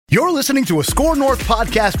You're listening to a Score North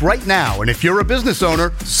podcast right now, and if you're a business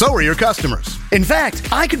owner, so are your customers. In fact,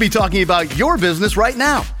 I could be talking about your business right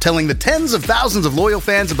now, telling the tens of thousands of loyal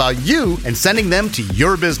fans about you and sending them to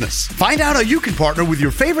your business. Find out how you can partner with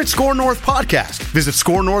your favorite Score North podcast. Visit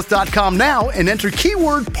scorenorth.com now and enter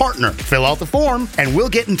keyword partner. Fill out the form, and we'll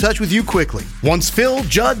get in touch with you quickly. Once Phil,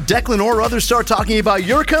 Judd, Declan, or others start talking about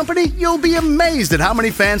your company, you'll be amazed at how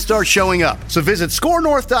many fans start showing up. So visit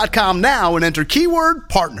scorenorth.com now and enter keyword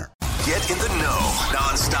partner. Get in the know.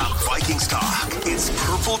 Non-stop Vikings talk. It's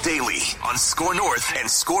Purple Daily on Score North and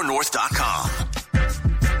scorenorth.com.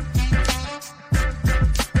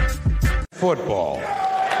 Football.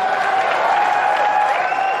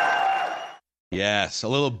 Yes, a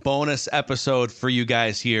little bonus episode for you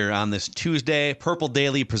guys here on this Tuesday. Purple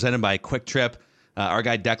Daily presented by Quick Trip. Our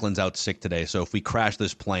guy Declan's out sick today, so if we crash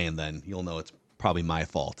this plane, then you'll know it's probably my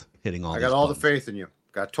fault hitting all. I got all the faith in you.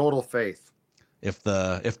 Got total faith. If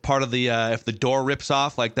the door rips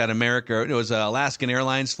off like that it was an Alaskan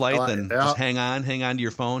Airlines flight, then just hang on to your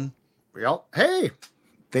phone. Well, hey,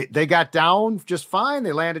 they got down just fine.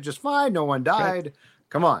 They landed just fine. No one died. Good.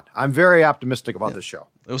 Come on. I'm very optimistic about this show.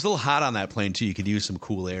 It was a little hot on that plane too. You could use some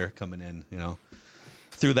cool air coming in,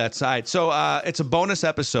 through that side. So it's a bonus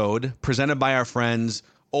episode presented by our friends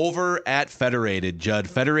over at Federated. Judd,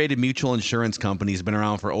 Federated Mutual Insurance Company has been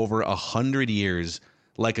around for over 100 years.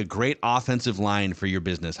 Like a great offensive line for your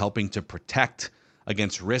business, helping to protect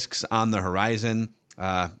against risks on the horizon.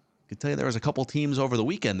 I could tell you there was a couple teams over the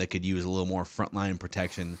weekend that could use a little more frontline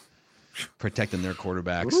protection, protecting their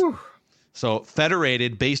quarterbacks. Ooh. So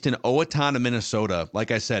Federated, based in Owatonna, Minnesota,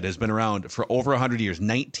 like I said, has been around for over 100 years,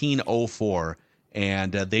 1904,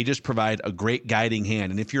 and they just provide a great guiding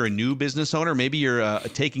hand. And if you're a new business owner, maybe you're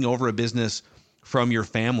taking over a business from your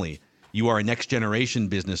family, you are a next-generation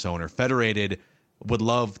business owner, Federated would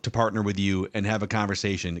love to partner with you and have a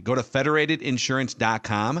conversation. Go to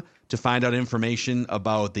federatedinsurance.com to find out information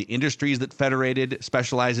about the industries that Federated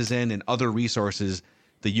specializes in and other resources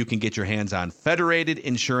that you can get your hands on. Federated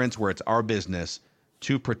Insurance, where it's our business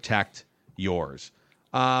to protect yours.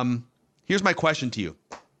 Here's my question to you.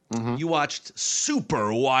 Mm-hmm. You watched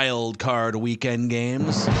super wild card weekend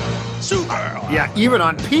games. Super. Yeah, even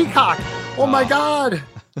on Peacock. Oh my God.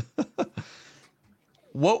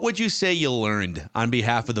 What would you say you learned on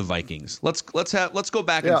behalf of the Vikings? Let's go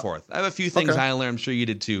back and forth. I have a few things I learned. I'm sure you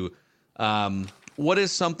did too. What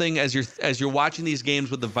is something as you're watching these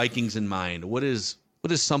games with the Vikings in mind? What is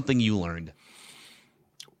something you learned?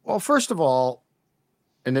 Well, first of all,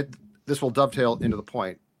 and this will dovetail into the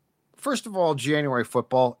point. First of all, January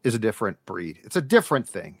football is a different breed. It's a different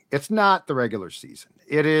thing. It's not the regular season.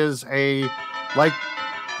 It is you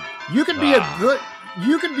can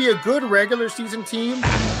be a good regular season team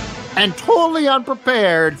and totally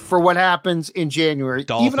unprepared for what happens in January.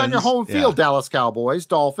 Dolphins, even on your home field, Dallas Cowboys,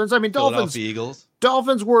 Dolphins. I mean, Eagles.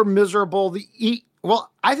 Dolphins were miserable.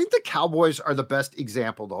 I think the Cowboys are the best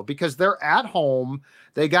example, though, because they're at home.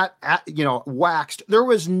 They got, waxed. There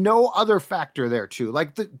was no other factor there, too.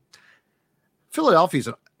 Like, Philadelphia's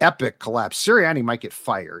an epic collapse. Sirianni might get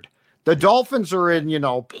fired. The Dolphins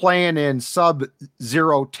are playing in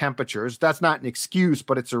sub-zero temperatures. That's not an excuse,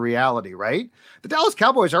 but it's a reality, right? The Dallas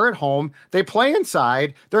Cowboys are at home. They play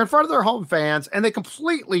inside. They're in front of their home fans, and they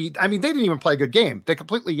didn't even play a good game. They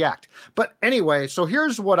completely yacked. But anyway, so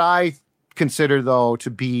here's what I consider, though, to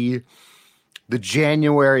be the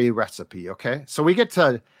January recipe, okay? So we get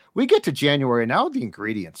to January. Now the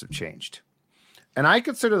ingredients have changed. And I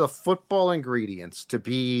consider the football ingredients to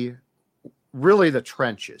be really the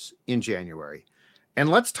trenches in January. And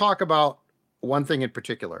let's talk about one thing in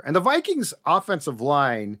particular. And the Vikings offensive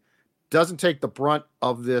line doesn't take the brunt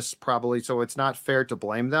of this probably, so it's not fair to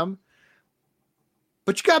blame them.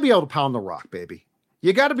 But you got to be able to pound the rock, baby.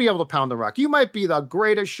 You got to be able to pound the rock. You might be the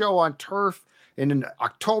greatest show on turf in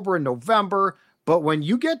October and November, but when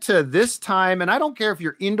you get to this time, and I don't care if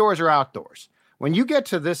you're indoors or outdoors, when you get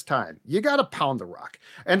to this time, you got to pound the rock.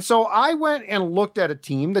 And so I went and looked at a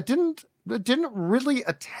team that didn't really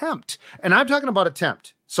attempt. And I'm talking about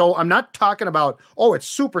attempt. So I'm not talking about, it's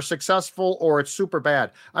super successful or it's super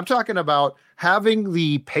bad. I'm talking about having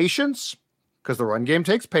the patience, because the run game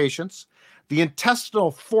takes patience, the intestinal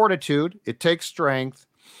fortitude, it takes strength,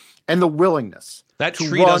 and the willingness. That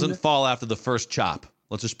tree doesn't fall after the first chop.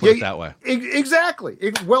 Let's just put it that way. Exactly.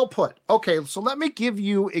 Well put. Okay, so let me give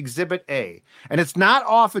you Exhibit A. And it's not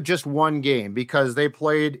off of just one game because they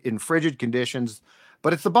played in frigid conditions,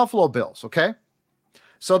 but it's the Buffalo Bills, okay?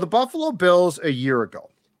 So the Buffalo Bills a year ago,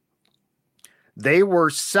 they were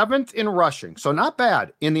 7th in rushing, so not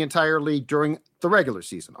bad in the entire league during the regular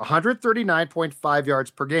season, 139.5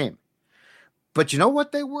 yards per game. But you know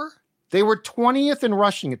what they were? They were 20th in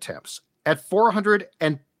rushing attempts at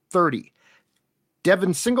 430.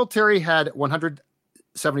 Devin Singletary had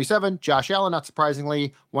 177. Josh Allen, not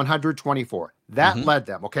surprisingly, 124. That led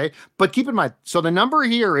them, okay? But keep in mind, so the number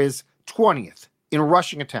here is 20th in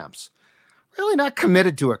rushing attempts. Really not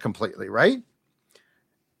committed to it completely, right?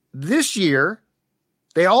 This year,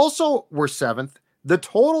 they also were 7th. The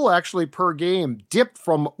total actually per game dipped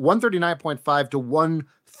from 139.5 to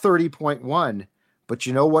 130.1. But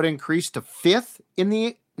you know what increased to 5th in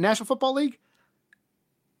the National Football League?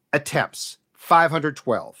 Attempts,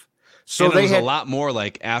 512. So and they was had a lot more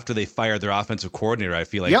like after they fired their offensive coordinator. I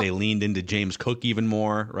feel like they leaned into James Cook even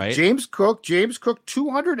more, right? James Cook,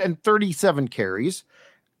 237 carries.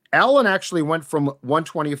 Allen actually went from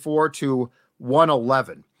 124 to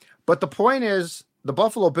 111. But the point is, the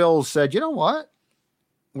Buffalo Bills said, you know what?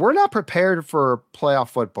 We're not prepared for playoff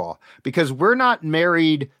football because we're not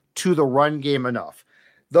married to the run game enough.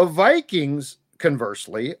 The Vikings,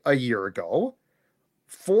 conversely, a year ago,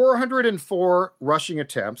 404 rushing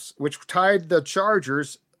attempts, which tied the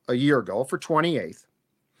Chargers a year ago for 28th.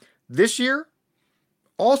 This year,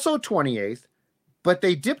 also 28th, but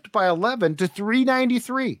they dipped by 11 to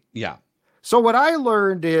 393. Yeah. So what I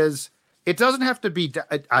learned is it doesn't have to be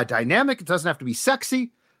dynamic. It doesn't have to be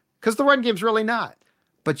sexy because the run game's really not.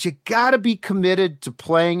 But you got to be committed to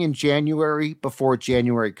playing in January before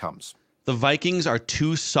January comes. The Vikings are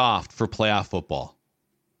too soft for playoff football.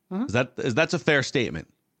 That's a fair statement,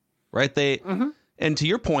 right? And to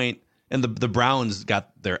your point, and the Browns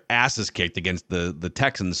got their asses kicked against the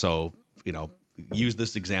Texans. So, use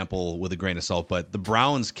this example with a grain of salt, but the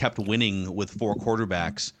Browns kept winning with 4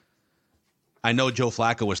 quarterbacks. I know Joe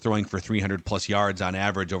Flacco was throwing for 300 plus yards on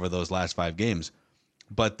average over those last 5 games,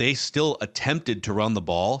 but they still attempted to run the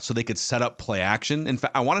ball so they could set up play action. In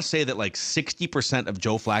fact, I want to say that like 60% of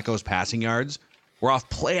Joe Flacco's passing yards were off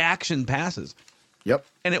play action passes. Yep.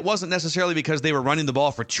 And it wasn't necessarily because they were running the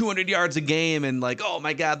ball for 200 yards a game and like, oh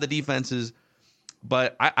my God, the defenses.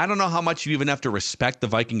 But I don't know how much you even have to respect the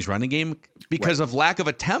Vikings running game because of lack of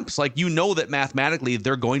attempts. Like, that mathematically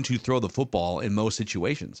they're going to throw the football in most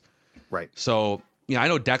situations. Right. So, I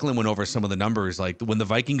know Declan went over some of the numbers. Like when the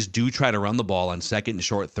Vikings do try to run the ball on 2nd and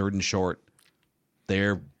short, 3rd and short,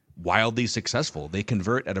 they're wildly successful. They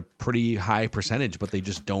convert at a pretty high percentage, but they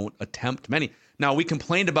just don't attempt many. Now, we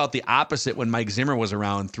complained about the opposite when Mike Zimmer was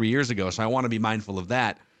around 3 years ago, so I want to be mindful of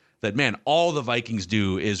that. That, man, all the Vikings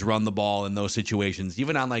do is run the ball in those situations.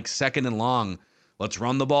 Even on like 2nd and long, let's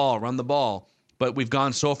run the ball. But we've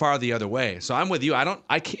gone so far the other way. So I'm with you.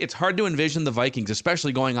 It's hard to envision the Vikings,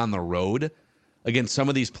 especially going on the road against some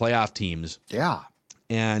of these playoff teams. Yeah.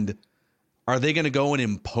 And are they going to go and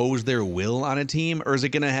impose their will on a team, or is it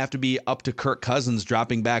going to have to be up to Kirk Cousins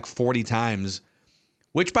dropping back 40 times,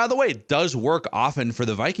 which, by the way, does work often for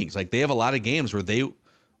the Vikings. Like, they have a lot of games where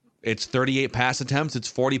it's 38 pass attempts, it's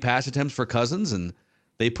 40 pass attempts for Cousins, and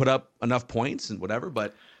they put up enough points and whatever.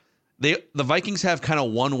 But the Vikings have kind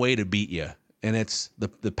of one way to beat you, and it's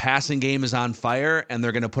the passing game is on fire, and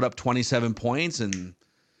they're going to put up 27 points, and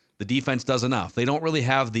the defense does enough. They don't really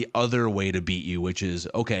have the other way to beat you, which is,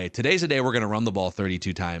 okay, today's a day we're going to run the ball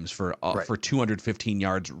 32 times for 215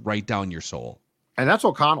 yards right down your soul. And that's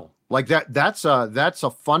O'Connell. Like that's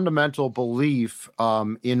a fundamental belief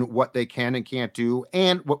in what they can and can't do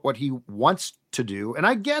and what he wants to do. And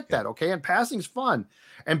I get that, okay? And passing's fun.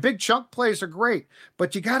 And big chunk plays are great,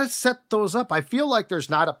 but you got to set those up. I feel like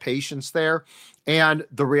there's not a patience there. And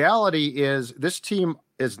the reality is this team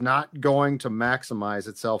is not going to maximize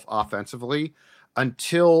itself offensively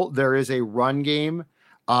until there is a run game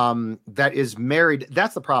that is married.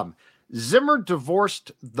 That's the problem. Zimmer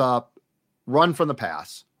divorced the run from the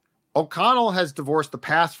pass. O'Connell has divorced the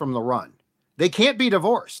pass from the run. They can't be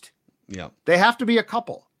divorced. Yeah. They have to be a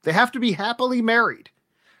couple. They have to be happily married.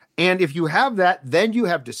 And if you have that, then you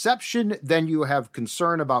have deception. Then you have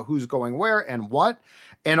concern about who's going where and what.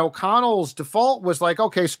 And O'Connell's default was like,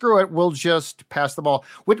 okay, screw it. We'll just pass the ball,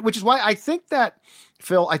 which is why I think that,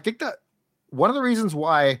 Phil, one of the reasons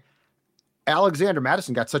why Alexander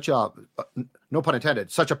Mattison got such a, no pun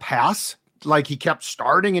intended, such a pass, like he kept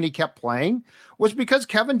starting and he kept playing, was because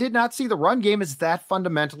Kevin did not see the run game as that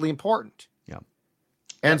fundamentally important. Yeah.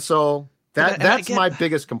 And so that's my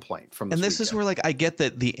biggest complaint from this And this weekend. is where, like, I get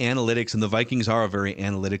that the analytics, and the Vikings are a very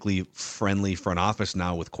analytically friendly front office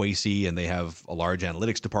now with Kwesi, and they have a large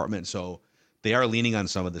analytics department, so they are leaning on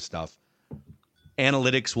some of this stuff.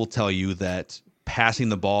 Analytics will tell you that passing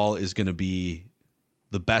the ball is going to be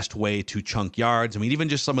the best way to chunk yards. I mean, even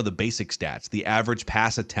just some of the basic stats. The average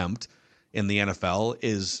pass attempt in the NFL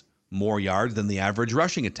is more yards than the average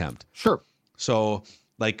rushing attempt. Sure. So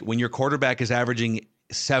Like when your quarterback is averaging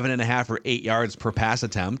 7.5 or 8 yards per pass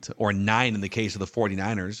attempt, or 9 in the case of the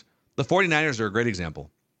 49ers. The 49ers are a great example.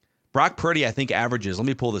 Brock Purdy, I think, averages, let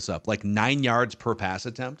me pull this up, like 9 yards per pass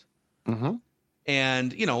attempt. Mm-hmm.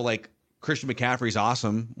 And, like Christian McCaffrey's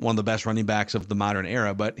awesome, one of the best running backs of the modern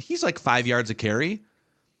era, but he's like 5 yards a carry.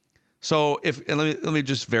 So let me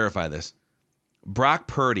just verify this. Brock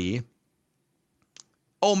Purdy,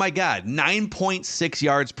 oh my God, 9.6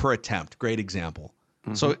 yards per attempt. Great example.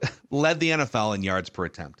 Mm-hmm. So led the NFL in yards per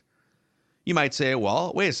attempt. You might say,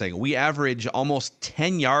 well, wait a second. We average almost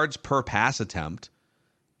 10 yards per pass attempt.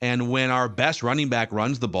 And when our best running back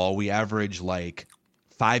runs the ball, we average like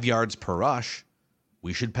 5 yards per rush.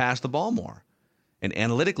 We should pass the ball more. And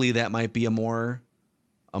analytically, that might be a more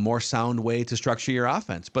sound way to structure your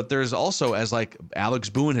offense. But there's also, as like Alex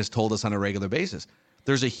Boone has told us on a regular basis,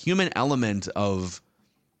 there's a human element of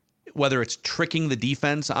whether it's tricking the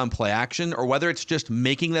defense on play action or whether it's just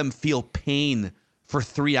making them feel pain for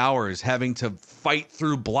 3 hours, having to fight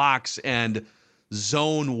through blocks and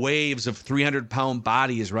zone waves of 300-pound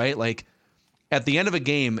bodies, right? Like at the end of a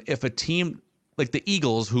game, if a team like the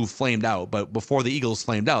Eagles, who flamed out, but before the Eagles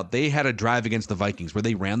flamed out, they had a drive against the Vikings where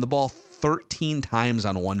they ran the ball 13 times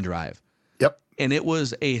on one drive. Yep. And it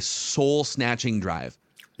was a soul-snatching drive.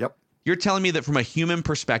 Yep. You're telling me that from a human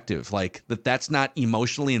perspective, like that's not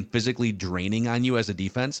emotionally and physically draining on you as a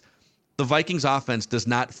defense? The Vikings offense does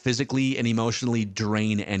not physically and emotionally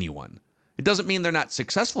drain anyone. It doesn't mean they're not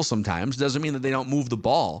successful sometimes. It doesn't mean that they don't move the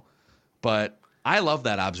ball. But I love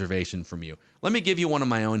that observation from you. Let me give you one of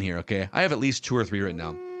my own here, okay? I have at least 2 or 3 written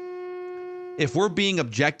down. If we're being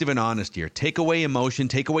objective and honest here, take away emotion,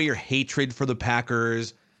 take away your hatred for the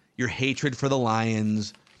Packers, your hatred for the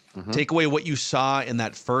Lions, take away what you saw in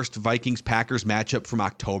that first Vikings-Packers matchup from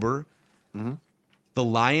October. The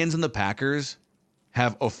Lions and the Packers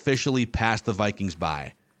have officially passed the Vikings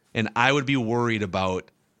by. And I would be worried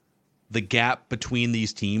about the gap between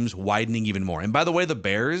these teams widening even more. And by the way, the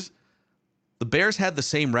Bears had the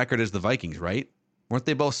same record as the Vikings, right? Weren't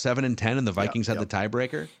they both 7-10 and the Vikings had the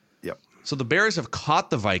tiebreaker? Yep. So the Bears have caught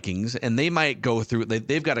the Vikings and they might go through,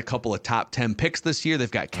 they've got a couple of top 10 picks this year.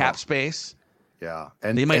 They've got cap space. Yeah.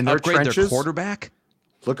 And they might and their upgrade trenches, their quarterback.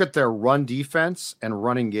 Look at their run defense and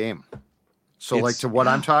running game. So like to what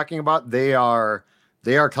I'm talking about, they are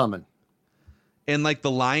coming. And like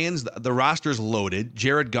the Lions, the roster's loaded.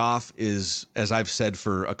 Jared Goff is, as I've said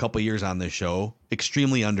for a couple of years on this show,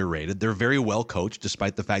 extremely underrated. They're very well coached,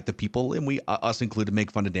 despite the fact that people, and we, us included,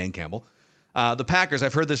 make fun of Dan Campbell. The Packers,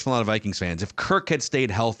 I've heard this from a lot of Vikings fans. If Kirk had stayed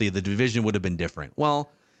healthy, the division would have been different. Well,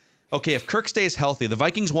 okay, if Kirk stays healthy, the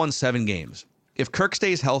Vikings won 7 games. If Kirk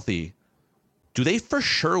stays healthy, do they for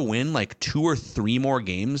sure win like 2 or 3 more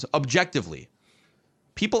games objectively?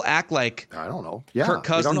 People act like I don't know. Yeah, Kirk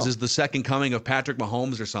Cousins is the second coming of Patrick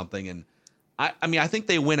Mahomes or something. And I mean, I think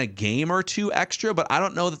they win a game or 2 extra, but I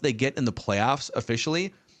don't know that they get in the playoffs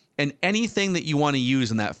officially. And anything that you want to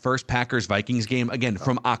use in that first Packers-Vikings game, again,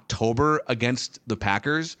 from October against the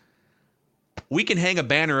Packers, we can hang a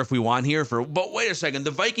banner if we want here but wait a second,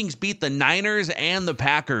 the Vikings beat the Niners and the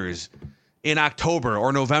Packers in October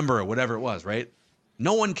or November or whatever it was, right?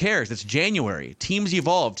 No one cares. It's January. Teams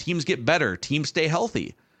evolve. Teams get better. Teams stay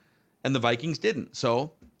healthy. And the Vikings didn't.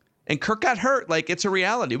 So, and Kirk got hurt. Like, it's a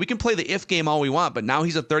reality. We can play the if game all we want, but now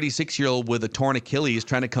he's a 36-year-old with a torn Achilles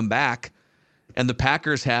trying to come back. And the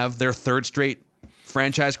Packers have their 3rd straight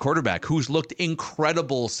franchise quarterback who's looked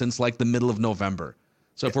incredible since like the middle of November.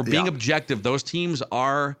 So if we're being objective, those teams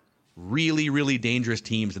are really, really dangerous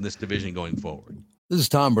teams in this division going forward. This is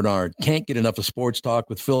Tom Bernard. Can't get enough of sports talk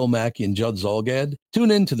with Phil Mackey and Judd Zolgad? Tune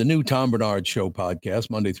in to the new Tom Bernard Show podcast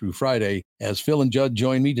Monday through Friday as Phil and Judd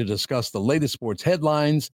join me to discuss the latest sports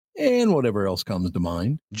headlines and whatever else comes to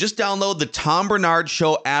mind. Just download the Tom Bernard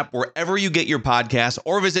Show app wherever you get your podcasts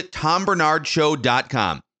or visit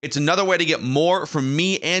tombernardshow.com. It's another way to get more from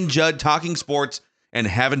me and Judd talking sports and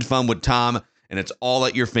having fun with Tom, and it's all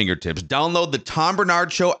at your fingertips. Download the Tom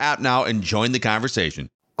Bernard Show app now and join the conversation.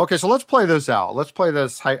 Okay, so let's play this out. Let's play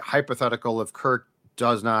this hypothetical. If Kirk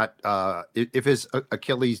does not, if his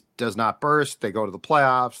Achilles does not burst, they go to the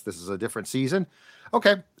playoffs. This is a different season.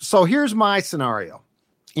 Okay, so here's my scenario.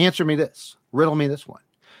 Answer me this. Riddle me this one.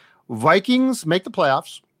 Vikings make the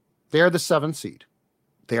playoffs. They are the 7th seed.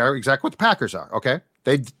 They are exactly what the Packers are. Okay,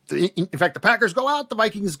 in fact, the Packers go out, the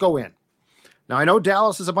Vikings go in. Now I know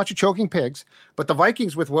Dallas is a bunch of choking pigs, but the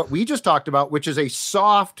Vikings, with what we just talked about, which is a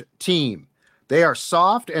soft team. They are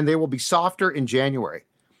soft, and they will be softer in January.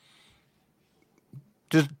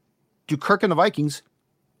 Do Kirk and the Vikings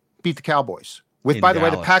beat the Cowboys? By the way,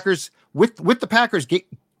 the Packers with the Packers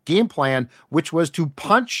game plan, which was to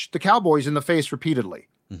punch the Cowboys in the face repeatedly.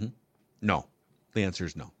 No. The answer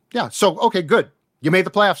is no. Yeah. So, okay, good. You made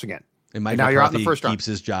the playoffs again. And Mike now you're out in the McCarthy first round. keeps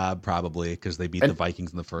his job probably because they beat the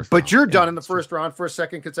Vikings in the first round. But you're done in the first round for a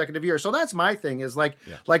second consecutive year. So that's my thing is like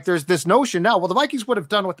there's this notion now. Well, the Vikings would have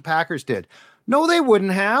done what the Packers did. No, they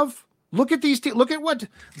wouldn't have. Look at these teams. Look at what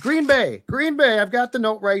Green Bay, I've got the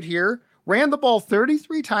note right here, ran the ball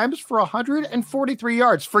 33 times for 143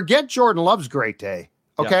 yards. Forget Jordan Love's great day.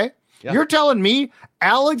 Okay. Yeah. You're telling me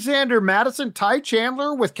Alexander Madison, Ty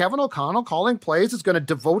Chandler with Kevin O'Connell calling plays is going to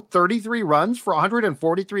devote 33 runs for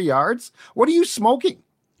 143 yards? What are you smoking?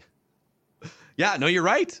 Yeah, no, you're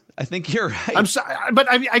right. I think you're right. I'm sorry, but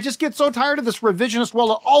I just get so tired of this revisionist.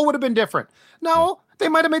 Well, it all would have been different. No, they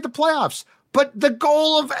might have made the playoffs. But the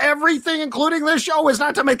goal of everything, including this show, is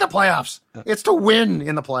not to make the playoffs. It's to win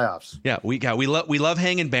in the playoffs. Yeah, we love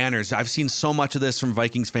hanging banners. I've seen so much of this from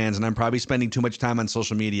Vikings fans, and I'm probably spending too much time on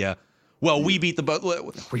social media. Well, we beat the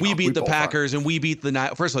Packers, and we beat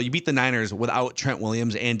the first of all, you beat the Niners without Trent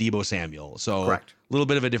Williams and Deebo Samuel. So correct. A little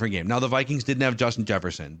bit of a different game. Now the Vikings didn't have Justin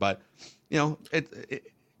Jefferson, but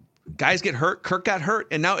guys get hurt. Kirk got hurt,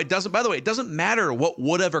 and now it doesn't. By the way, it doesn't matter what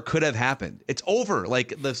would have or could have happened. It's over.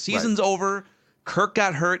 Like the season's over. Kirk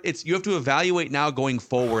got hurt. You have to evaluate now going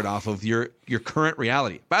forward off of your current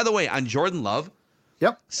reality. By the way, on Jordan Love,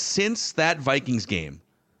 since that Vikings game,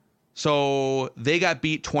 so they got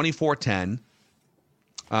beat 24-10.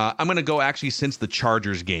 I'm going to go actually since the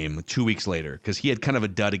Chargers game 2 weeks later because he had kind of a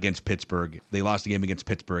dud against Pittsburgh. They lost the game against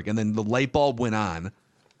Pittsburgh, and then the light bulb went on.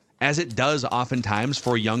 As it does oftentimes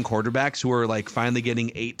for young quarterbacks who are like finally getting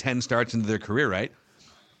 8-10 starts into their career, right?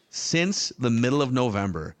 Since the middle of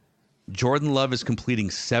November, Jordan Love is completing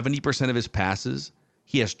 70% of his passes.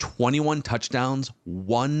 He has 21 touchdowns,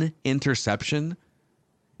 1 interception,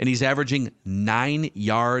 and he's averaging 9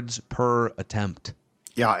 yards per attempt.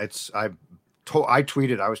 Yeah, I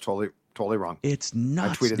tweeted. I was totally wrong. It's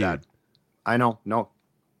nuts, I tweeted dude. that. I know. No.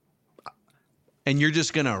 And you're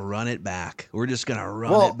just going to run it back. We're just going to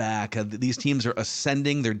run it back. These teams are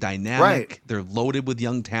ascending. They're dynamic. Right. They're loaded with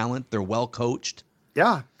young talent. They're well coached.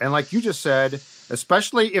 Yeah. And like you just said,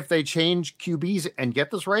 especially if they change QBs and get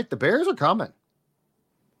this right, the Bears are coming.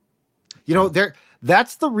 You know,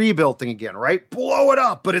 that's the rebuild thing again, right? Blow it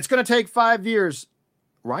up, but it's going to take 5 years.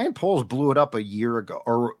 Ryan Poles blew it up a year ago,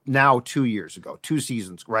 or now 2 years ago, 2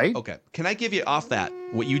 seasons, right? Okay. Can I give you off that,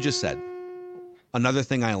 what you just said? Another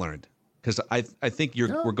thing I learned. Because I think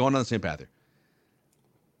we're going on the same path here.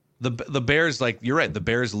 The Bears, like you're right. The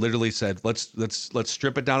Bears literally said, let's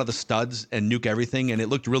strip it down to the studs and nuke everything. And it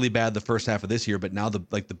looked really bad the first half of this year, but now the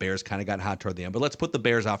Bears kind of got hot toward the end. But let's put the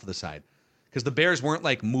Bears off to the side because the Bears weren't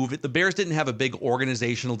like the Bears didn't have a big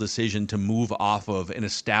organizational decision to move off of an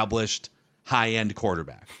established high end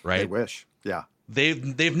quarterback, right? They wish, yeah.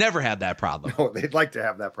 They've never had that problem. No, they'd like to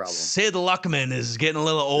have that problem. Sid Luckman is getting a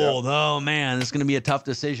little old. Yep. Oh, man, it's going to be a tough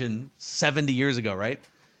decision 70 years ago, right?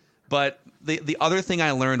 But the other thing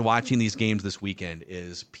I learned watching these games this weekend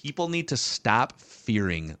is people need to stop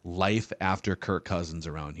fearing life after Kirk Cousins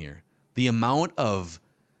around here. The amount of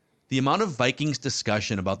Vikings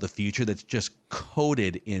discussion about the future that's just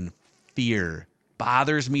coated in fear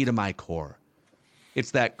bothers me to my core.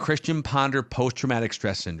 It's that Christian Ponder post-traumatic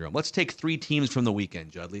stress syndrome. Let's take 3 teams from the weekend,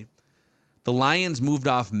 Judley. The Lions moved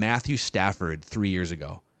off Matthew Stafford 3 years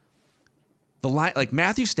ago.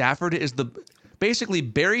 Matthew Stafford is basically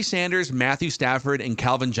Barry Sanders, Matthew Stafford, and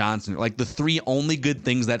Calvin Johnson are like the 3 only good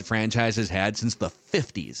things that franchise has had since the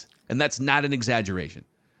 50s. And that's not an exaggeration.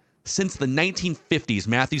 Since the 1950s,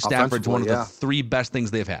 Matthew Stafford's one of the 3 best things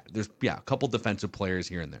they've had. There's a couple defensive players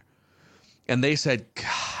here and there. And they said,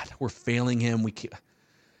 God, we're failing him.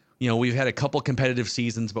 We've had a couple competitive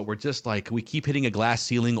seasons, but we're just like, we keep hitting a glass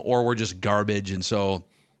ceiling or we're just garbage. And so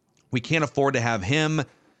we can't afford to have him.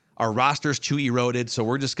 Our roster's too eroded. So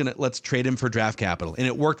we're just let's trade him for draft capital. And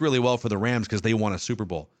it worked really well for the Rams because they won a Super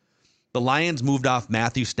Bowl. The Lions moved off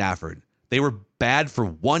Matthew Stafford. They were bad for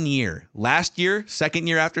 1 year. Last year, second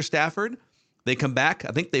year after Stafford, they come back.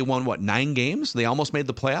 I think they won, 9 games? They almost made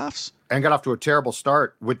the playoffs. And got off to a terrible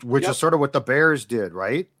start, which is sort of what the Bears did,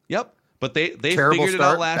 right? Yep. But they figured it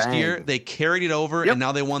out last year. They carried it over, and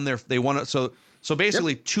now they won it. So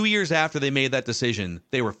basically 2 years after they made that decision,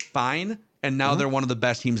 they were fine, and now they're one of the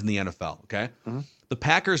best teams in the NFL, okay? Mm-hmm. The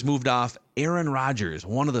Packers moved off Aaron Rodgers,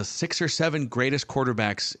 one of the 6 or 7 greatest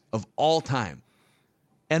quarterbacks of all time.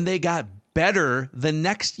 And they got better the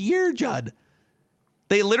next year, Judd.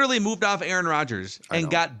 They literally moved off Aaron Rodgers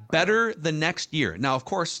and got better the next year. Now, of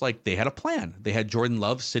course, they had a plan. They had Jordan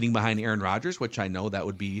Love sitting behind Aaron Rodgers, which I know that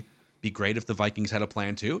would be great if the Vikings had a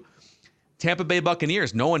plan too. Tampa Bay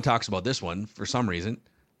Buccaneers, no one talks about this one for some reason.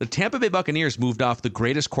 The Tampa Bay Buccaneers moved off the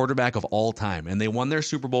greatest quarterback of all time, and they won their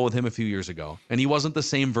Super Bowl with him a few years ago. And he wasn't the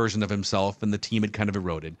same version of himself, and the team had kind of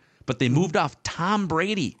eroded. But they moved off Tom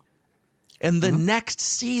Brady. And the next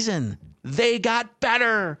season, they got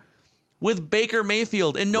better with Baker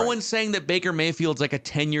Mayfield. And no one's saying that Baker Mayfield's like a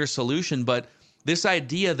 10-year solution, but this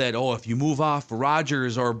idea that, if you move off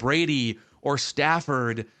Rodgers or Brady or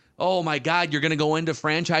Stafford, oh my God, you're going to go into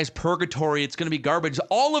franchise purgatory. It's going to be garbage.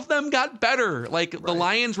 All of them got better. Like the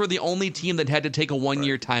Lions were the only team that had to take a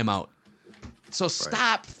 1-year timeout. So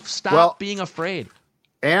stop being afraid.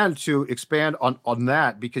 And to expand on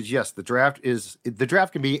that, because yes, the draft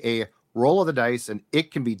can be a roll of the dice and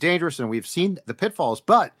it can be dangerous. And we've seen the pitfalls,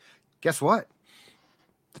 but guess what?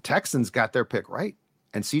 The Texans got their pick right.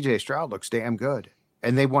 And CJ Stroud looks damn good.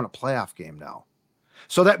 And they won a playoff game now.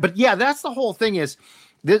 That's the whole thing is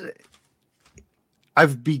this.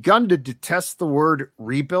 I've begun to detest the word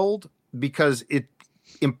rebuild because it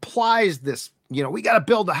implies this, we got to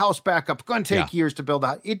build the house back up. It's going to take years to build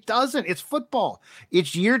out. It doesn't. It's football.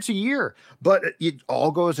 It's year to year, but it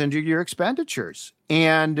all goes into your expenditures.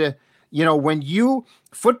 And,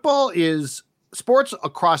 football is sports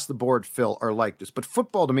across the board, Phil, are like this, but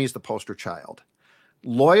football to me is the poster child.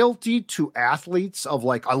 Loyalty to athletes of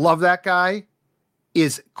I love that guy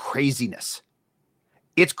is craziness.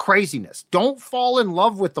 It's craziness. Don't fall in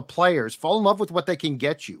love with the players. Fall in love with what they can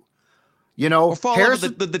get you. Or fall in love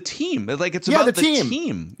with the team. Like it's about the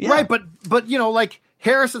team. Yeah. Right. But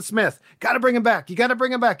Harrison Smith, got to bring him back. You got to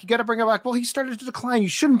bring him back. Well, he started to decline. You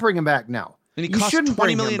shouldn't bring him back now. And he cost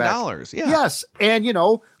 $20 million. Yeah. Yes. And,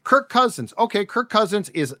 Kirk Cousins. Okay, Kirk Cousins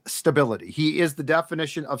is stability. He is the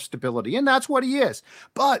definition of stability, and that's what he is.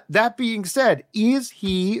 But that being said, is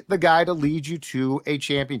he the guy to lead you to a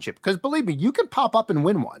championship? Because believe me, you can pop up and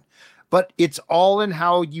win one. But it's all in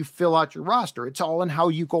how you fill out your roster. It's all in how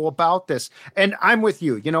you go about this. And I'm with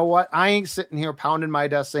you. You know what? I ain't sitting here pounding my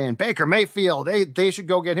desk saying, Baker Mayfield, they should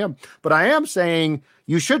go get him. But I am saying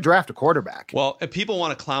you should draft a quarterback. Well, if people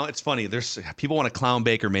want to clown, it's funny. There's people want to clown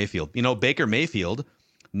Baker Mayfield. Baker Mayfield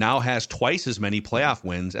now has twice as many playoff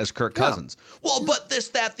wins as Kirk Cousins. Well, but this,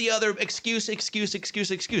 that, the other, excuse.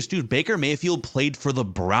 Dude, Baker Mayfield played for the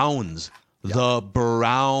Browns. The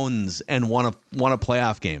Browns, and won a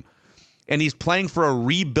playoff game. And he's playing for a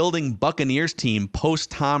rebuilding Buccaneers team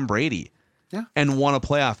post Tom Brady. And won a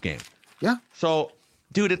playoff game. Yeah. So,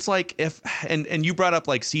 dude, it's like and you brought up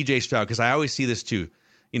like CJ Stroud, because I always see this too.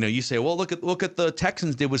 You say, well, look at the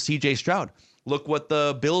Texans did with CJ Stroud. Look what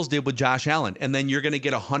the Bills did with Josh Allen. And then you're going to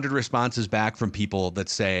get 100 responses back from people that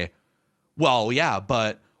say, well, yeah,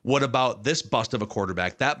 but what about this bust of a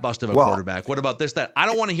quarterback, that bust of a quarterback? What about this, that? I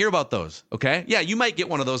don't want to hear about those, okay? Yeah, you might get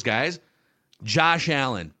one of those guys. Josh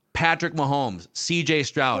Allen, Patrick Mahomes, CJ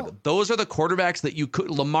Stroud. Those are the quarterbacks that you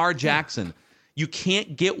could, Lamar Jackson. You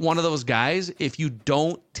can't get one of those guys if you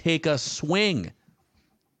don't take a swing.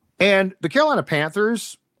 And the Carolina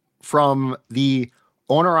Panthers, from the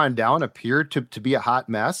owner on down, appeared to be a hot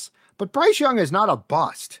mess. But Bryce Young is not a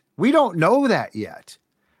bust. We don't know that yet.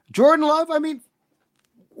 Jordan Love,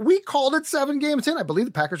 we called it 7 games in. I believe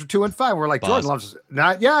the Packers are 2-5. We're like, bust. Jordan Love's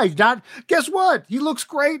not. Yeah, he's not. Guess what? He looks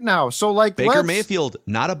great now. So Baker Mayfield,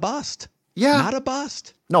 not a bust. Yeah, not a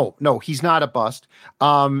bust. No, he's not a bust.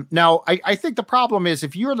 Now I think the problem is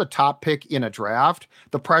if you're the top pick in a draft,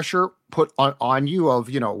 the pressure put on you of,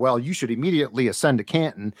 you should immediately ascend to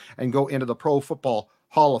Canton and go into the Pro Football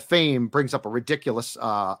Hall of Fame brings up a ridiculous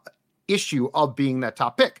issue of being that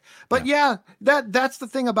top pick. But that's the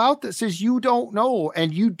thing about this is you don't know,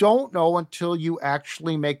 and you don't know until you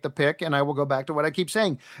actually make the pick. And I will go back to what I keep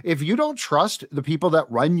saying. If you don't trust the people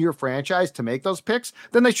that run your franchise to make those picks,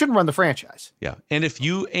 then they shouldn't run the franchise. Yeah. And if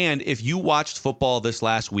you watched football this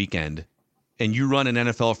last weekend and you run an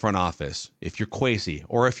NFL front office, if you're Kwesi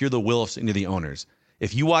or if you're the Wilfs and you're the owners,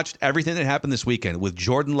 if you watched everything that happened this weekend with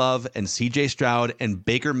Jordan Love and CJ Stroud and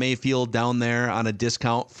Baker Mayfield down there on a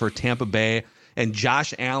discount for Tampa Bay and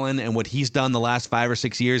Josh Allen and what he's done the last 5 or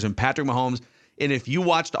 6 years and Patrick Mahomes, and if you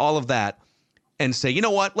watched all of that and say, you know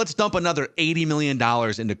what, let's dump another $80 million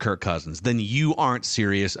into Kirk Cousins, then you aren't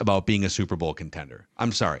serious about being a Super Bowl contender.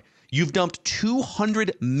 I'm sorry. You've dumped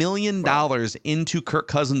 $200 million into Kirk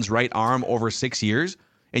Cousins' right arm over 6 years,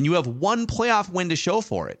 and you have one playoff win to show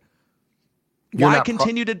for it. Why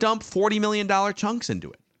continue to dump $40 million chunks into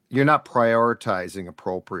it? You're not prioritizing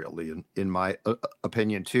appropriately, in my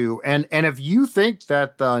opinion, too. And if you think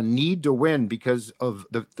that the need to win because of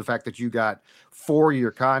the fact that you got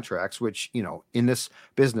 4-year contracts, which, in this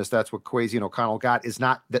business, that's what Kwesi and O'Connell got, is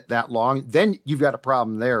not that long, then you've got a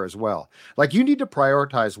problem there as well. Like, you need to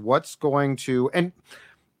prioritize what's going to, and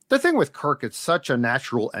the thing with Kirk, it's such a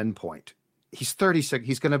natural endpoint. He's 36.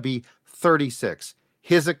 He's going to be 36.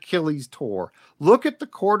 His Achilles tore. Look at the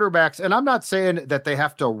quarterbacks. And I'm not saying that they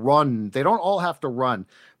have to run. They don't all have to run.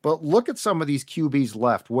 But look at some of these QBs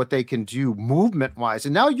left, what they can do movement-wise.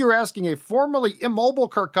 And now you're asking a formerly immobile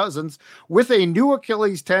Kirk Cousins with a new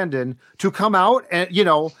Achilles tendon to come out and,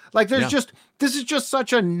 this is just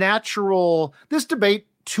such a natural, this debate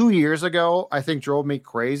 2 years ago, I think drove me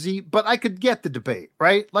crazy, but I could get the debate,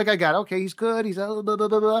 right? Like I got, okay, he's good. He's blah, blah, blah,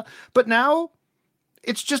 blah. But now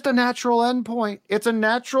it's just a natural endpoint. It's a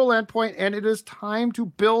natural endpoint, and it is time to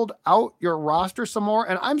build out your roster some more.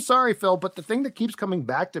 And I'm sorry, Phil, but the thing that keeps coming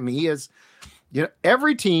back to me is,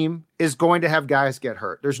 every team is going to have guys get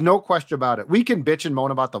hurt. There's no question about it. We can bitch and moan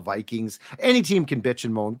about the Vikings. Any team can bitch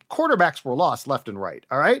and moan. Quarterbacks were lost left and right,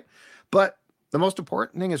 all right? But the most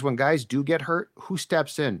important thing is when guys do get hurt, who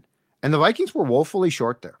steps in? And the Vikings were woefully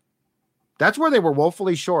short there. That's where they were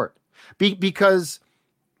woefully short. Because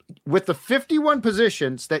with the 51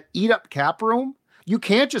 positions that eat up cap room, you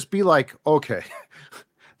can't just be like, okay,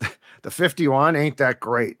 the 51 ain't that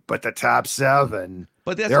great, but the top 7,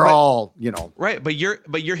 but they're all, right. But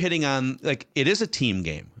you're hitting on, like, it is a team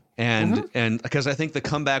game. And because I think the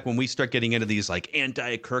comeback when we start getting into these like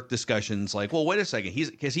anti-Kirk discussions, like, well, wait a second,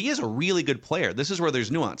 because he is a really good player. This is where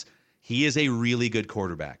there's nuance. He is a really good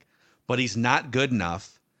quarterback, but he's not good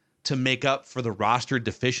enough to make up for the roster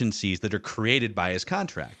deficiencies that are created by his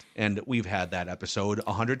contract. And we've had that episode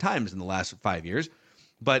 100 times in the last 5 years.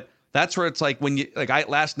 But that's where it's like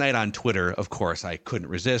last night on Twitter, of course, I couldn't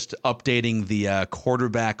resist updating the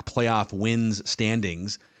quarterback playoff wins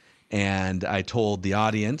standings. And I told the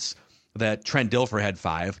audience that Trent Dilfer had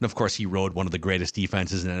 5. And of course, he rode one of the greatest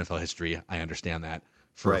defenses in NFL history. I understand that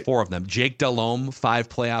for 4 of them. Jake Delhomme, 5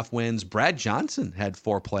 playoff wins. Brad Johnson had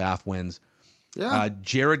 4 playoff wins. Yeah.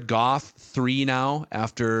 Jared Goff, 3 now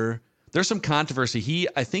after there's some controversy.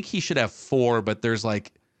 I think he should have 4, but there's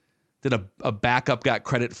did a backup got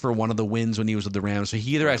credit for one of the wins when he was with the Rams. So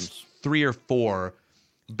he either has 3 or 4.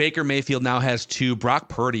 Baker Mayfield now has 2. Brock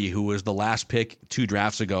Purdy, who was the last pick 2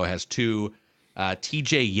 drafts ago, has 2.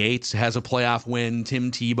 TJ Yates has a playoff win.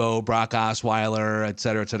 Tim Tebow, Brock Osweiler, et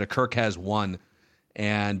cetera, et cetera. Kirk has 1.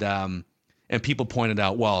 And people pointed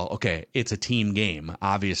out, well, okay, it's a team game.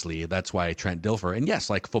 Obviously, that's why Trent Dilfer. And yes,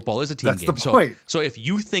 like football is a team game. That's the point. So if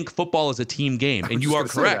you think football is a team game, and you are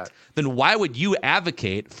correct, then why would you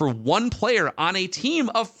advocate for one player on a team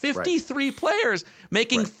of 53 players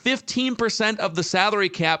making 15% of the salary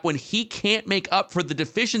cap when he can't make up for the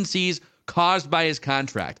deficiencies caused by his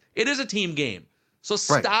contract? It is a team game. So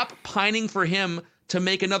stop pining for him to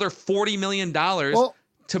make another $40 million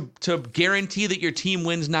to guarantee that your team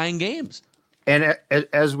wins 9 games. And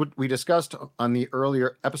as we discussed on the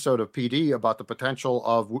earlier episode of PD about the potential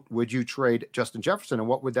of would you trade Justin Jefferson and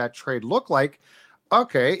what would that trade look like?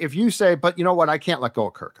 Okay, if you say, but you know what, I can't let go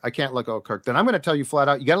of Kirk. Then I'm going to tell you flat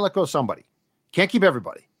out, you got to let go of somebody. Can't keep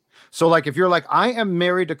everybody. So like if you're like, I am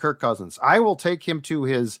married to Kirk Cousins, I will take him to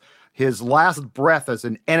his last breath as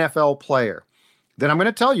an NFL player. Then I'm going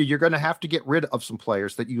to tell you, you're going to have to get rid of some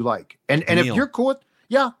players that you like. And if you're cool with,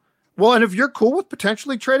 well, and if you're cool with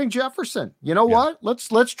potentially trading Jefferson, you know what?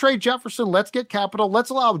 Let's trade Jefferson. Let's get capital. Let's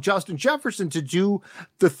allow Justin Jefferson to do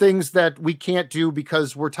the things that we can't do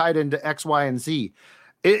because we're tied into X, Y, and Z.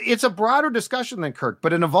 It's a broader discussion than Kirk,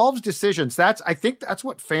 but it involves decisions. I think that's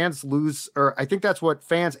what fans lose, or I think that's what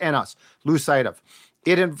fans and us lose sight of.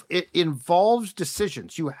 It involves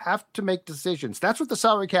decisions. You have to make decisions. That's what the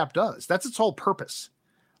salary cap does. That's its whole purpose.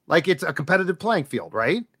 Like it's a competitive playing field,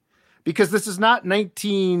 right? Because this is not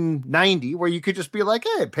 1990 where you could just be like,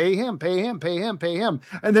 hey, pay him.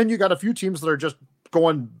 And then you got a few teams that are just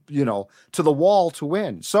going, to the wall to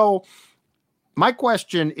win. So my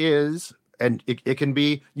question is, and it can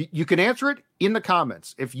be, you can answer it in the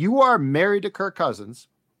comments. If you are married to Kirk Cousins,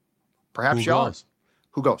 perhaps you are.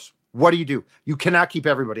 Who goes? What do you do? You cannot keep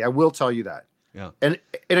everybody. I will tell you that. Yeah. And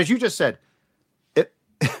as you just said,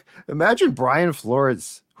 imagine Brian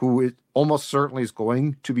Flores, who almost certainly is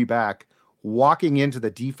going to be back, walking into the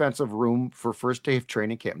defensive room for first day of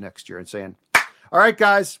training camp next year and saying, all right,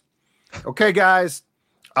 guys. Okay, guys.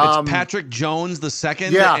 It's Patrick Jones the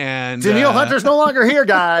second. Yeah. And Daniil Hunter's no longer here,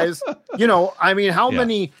 guys.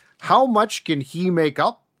 How much can he make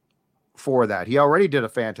up for that? He already did a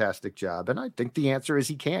fantastic job. And I think the answer is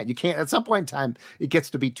he can't. You can't. At some point in time, it gets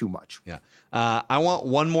to be too much. Yeah. I want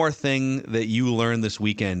one more thing that you learned this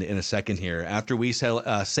weekend in a second here. After we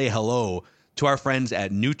say hello to our friends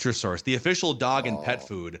at Nutrisource, the official dog and pet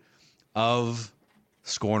food of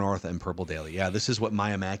Score North and Purple Daily. Yeah, this is what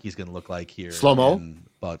Maya Mackey's going to look like here. Slow-mo? In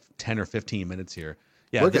about 10 or 15 minutes here.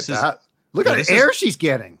 Yeah, Look at that. Look at the air she's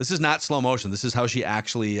getting. This is not slow motion. This is how she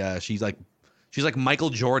actually, she's like She's like Michael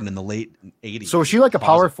Jordan in the late 80s. So is she like a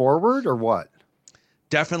power forward or what?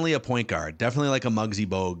 Definitely a point guard. Definitely like a Muggsy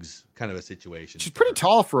Bogues kind of a situation. She's pretty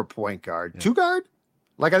tall for a point guard. Two guard?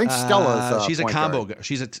 Like I think Stella's she's a combo.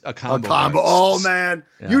 She's a combo. Guard. Oh man,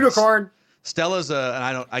 yeah. Unicorn. Stella's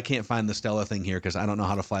I can't find the Stella thing here because I don't know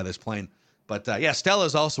how to fly this plane. But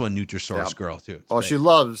Stella's also a Nutrisource girl too. Oh, she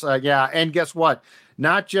loves and guess what?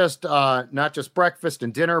 Not just breakfast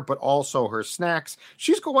and dinner, but also her snacks.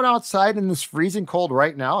 She's going outside in this freezing cold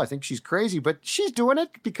right now. I think she's crazy, but she's doing it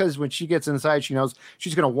because when she gets inside, she knows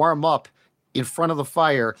she's going to warm up in front of the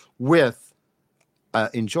fire with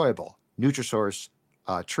enjoyable Nutrisource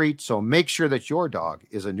treat. So make sure that your dog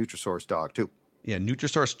is a Nutrisource dog too. Yeah,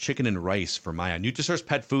 Nutrisource chicken and rice for Maya.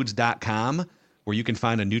 NutrisourcePetFoods.com, where you can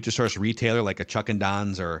find a Nutrisource retailer like a Chuck and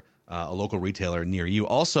Don's or a local retailer near you.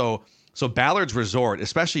 Also, so Ballard's Resort,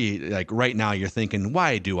 especially like right now, you're thinking,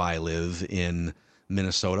 why do I live in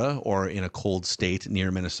Minnesota or in a cold state near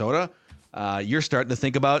Minnesota? You're starting to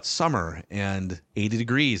think about summer and 80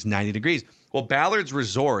 degrees, 90 degrees. Well, Ballard's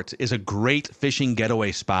Resort is a great fishing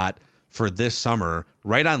getaway spot for this summer,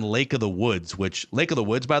 right on Lake of the Woods, which Lake of the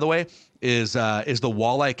Woods, by the way, is the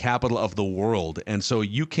walleye capital of the world. And so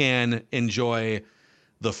you can enjoy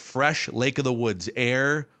the fresh Lake of the Woods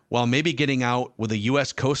air while maybe getting out with a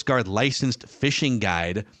U.S. Coast Guard licensed fishing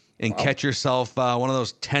guide and catch yourself one of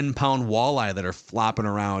those 10-pound walleye that are flopping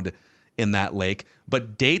around in that lake.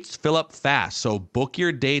 But dates fill up fast, so book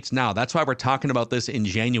your dates now. That's why we're talking about this in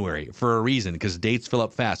January for a reason, because dates fill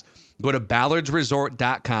up fast. Go to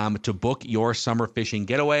ballardsresort.com to book your summer fishing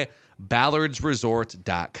getaway.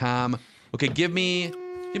 ballardsresort.com. Okay, give me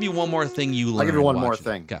one more thing you learned. I'll give you one more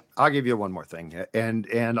thing. Okay. I'll give you one more thing.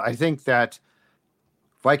 And I think that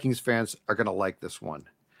Vikings fans are going to like this one.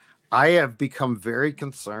 I have become very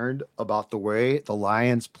concerned about the way the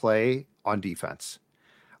Lions play on defense.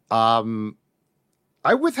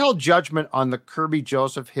 I withheld judgment on the Kirby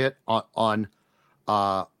Joseph hit on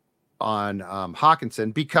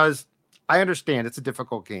Hawkinson because I understand it's a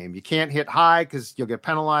difficult game. You can't hit high because you'll get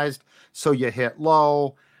penalized, so you hit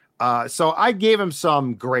low. So I gave him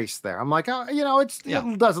some grace there. I'm like,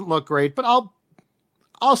 it doesn't look great, but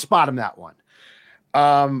I'll spot him that one.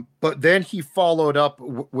 But then he followed up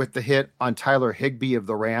with the hit on Tyler Higbee of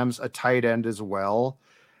the Rams, a tight end as well,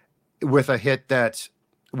 with a hit that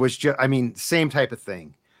was just, same type of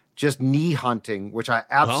thing. Just knee hunting, which I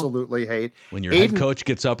absolutely hate. When your head coach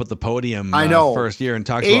gets up at the podium first year and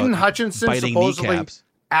talks Aiden about Hutchinson biting supposedly kneecaps.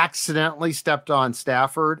 Accidentally stepped on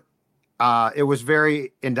Stafford. It was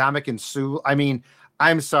very Ndamukong Suh.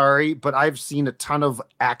 I'm sorry, but I've seen a ton of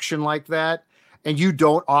action like that. And you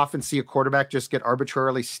don't often see a quarterback just get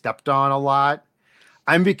arbitrarily stepped on a lot.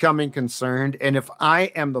 I'm becoming concerned. And if I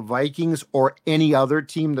am the Vikings or any other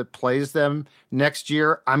team that plays them next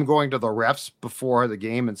year, I'm going to the refs before the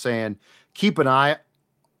game and saying, keep an eye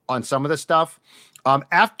on some of this stuff.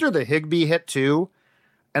 After the Higbee hit too,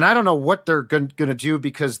 and I don't know what they're going to do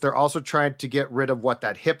because they're also trying to get rid of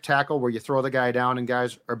that hip tackle where you throw the guy down and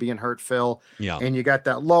guys are being hurt, Phil. Yeah. And you got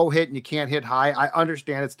that low hit and you can't hit high. I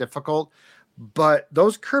understand it's difficult, but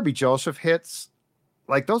those Kirby Joseph hits,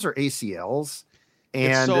 like those are ACLs.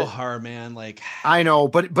 And it's so hard, man. I know,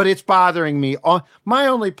 but it's bothering me. My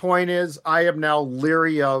only point is I am now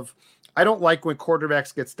leery of, I don't like when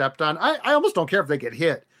quarterbacks get stepped on. I almost don't care if they get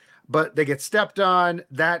hit, but they get stepped on.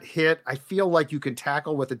 That hit, I feel like you can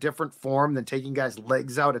tackle with a different form than taking guys'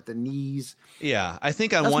 legs out at the knees. Yeah, I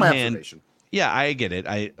think on one hand, yeah, I get it.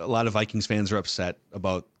 A lot of Vikings fans are upset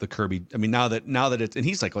about the Kirby. Now that it's, and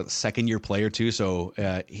he's like a second-year player too, so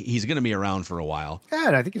he's going to be around for a while. Yeah,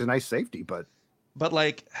 and I think he's a nice safety, but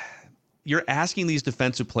you're asking these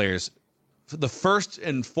defensive players, the first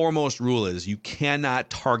and foremost rule is you cannot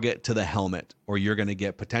target to the helmet or you're going to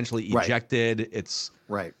get potentially ejected.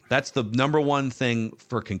 Right. That's the number one thing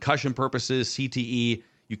for concussion purposes, CTE.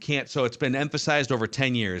 You can't. So it's been emphasized over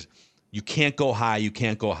 10 years. You can't go high. You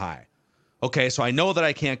can't go high. Okay. So I know that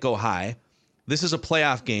I can't go high. This is a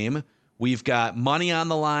playoff game. We've got money on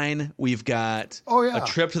the line. We've got a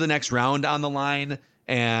trip to the next round on the line.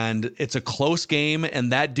 And it's a close game,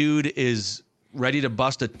 and that dude is ready to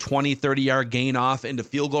bust a 20, 30-yard gain off into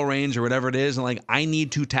field goal range or whatever it is. And I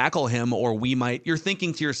need to tackle him or we might – you're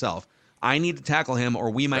thinking to yourself, I need to tackle him or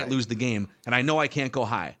we might lose the game, and I know I can't go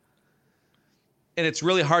high. And it's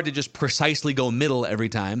really hard to just precisely go middle every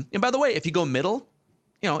time. And by the way, if you go middle,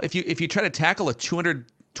 if you try to tackle a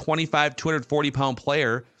 225, 240-pound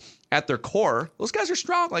player at their core, those guys are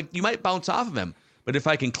strong. You might bounce off of him. But if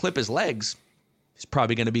I can clip his legs – he's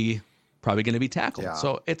probably going to be tackled. Yeah.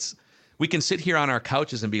 So we can sit here on our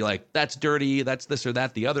couches and be like, that's dirty, that's this or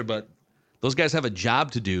that, the other, but Those guys have a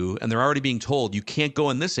job to do, and they're already being told you can't go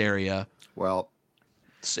in this area. Well,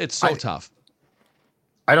 it's so tough.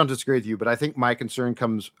 I don't disagree with you, but I think my concern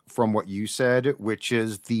comes from what you said, which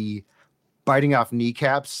is the biting off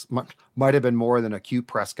kneecaps might have been more than a cute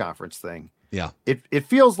press conference thing. Yeah. It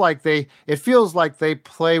feels like they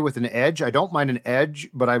play with an edge. I don't mind an edge,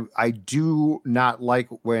 but I do not like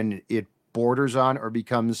when it borders on or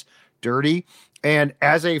becomes dirty. And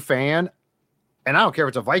as a fan, and I don't care if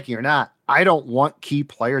it's a Viking or not, I don't want key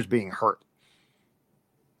players being hurt.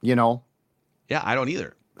 Yeah, I don't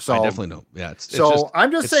either. So I definitely don't. Yeah.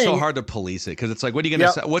 I'm just saying it's so hard to police it because it's like, what are you going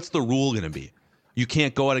to say? What's the rule going to be? You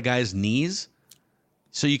can't go at a guy's knees.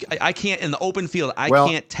 So I can't in the open field. I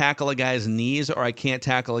can't tackle a guy's knees or I can't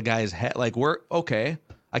tackle a guy's head. Like okay.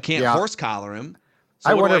 I can't horse collar him.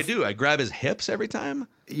 So what do? I grab his hips every time.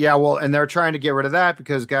 Yeah, well, and they're trying to get rid of that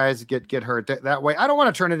because guys get hurt that way. I don't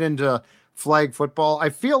want to turn it into flag football. I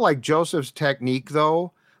feel like Joseph's technique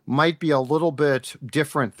though might be a little bit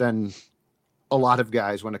different than a lot of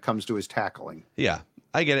guys when it comes to his tackling. Yeah,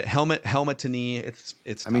 I get it. Helmet to knee. It's.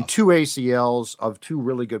 I mean, 2 ACLs of 2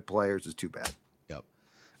 really good players is too bad.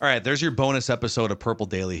 All right, there's your bonus episode of Purple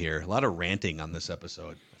Daily here. A lot of ranting on this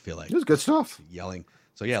episode, I feel like. It was good stuff. Yelling.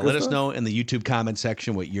 So, yeah, let us know in the YouTube comment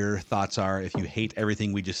section what your thoughts are. If you hate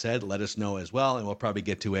everything we just said, let us know as well, and we'll probably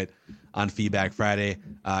get to it on Feedback Friday.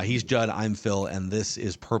 He's Judd, I'm Phil, and this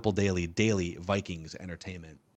is Purple Daily, daily Vikings entertainment.